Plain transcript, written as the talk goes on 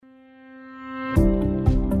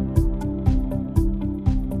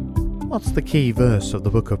What's the key verse of the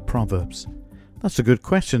book of Proverbs? That's a good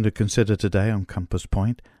question to consider today on Compass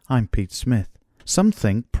Point. I'm Pete Smith. Some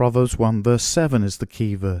think Proverbs 1 verse 7 is the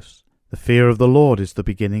key verse. The fear of the Lord is the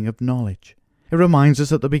beginning of knowledge. It reminds us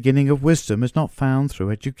that the beginning of wisdom is not found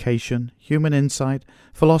through education, human insight,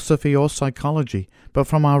 philosophy or psychology, but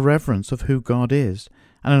from our reverence of who God is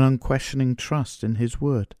and an unquestioning trust in His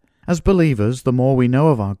Word. As believers, the more we know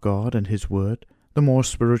of our God and His Word, the more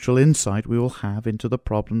spiritual insight we will have into the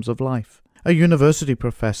problems of life. A university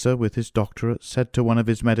professor with his doctorate said to one of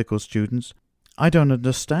his medical students, "I don't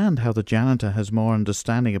understand how the janitor has more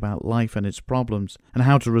understanding about life and its problems and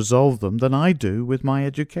how to resolve them than I do with my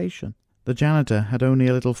education." The janitor had only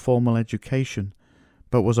a little formal education,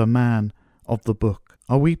 but was a man of the book.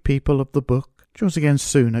 Are we people of the book? Join us again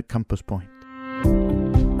soon at Compass Point.